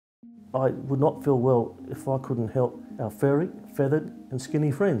I would not feel well if I couldn't help our furry, feathered and skinny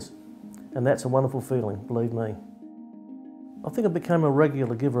friends. And that's a wonderful feeling, believe me. I think I became a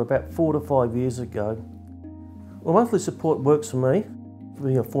regular giver about 4 to 5 years ago. Well, monthly support works for me,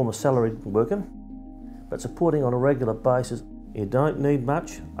 being a former salaried worker, but supporting on a regular basis, you don't need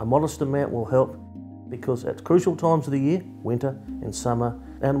much. A modest amount will help because at crucial times of the year, winter and summer,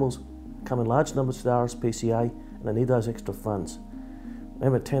 animals come in large numbers to the RSPCA and they need those extra funds.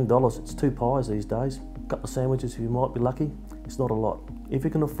 Remember, $10, it's 2 pies these days. A couple of sandwiches if you might be lucky. It's not a lot. If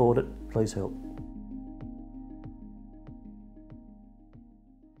you can afford it, please help.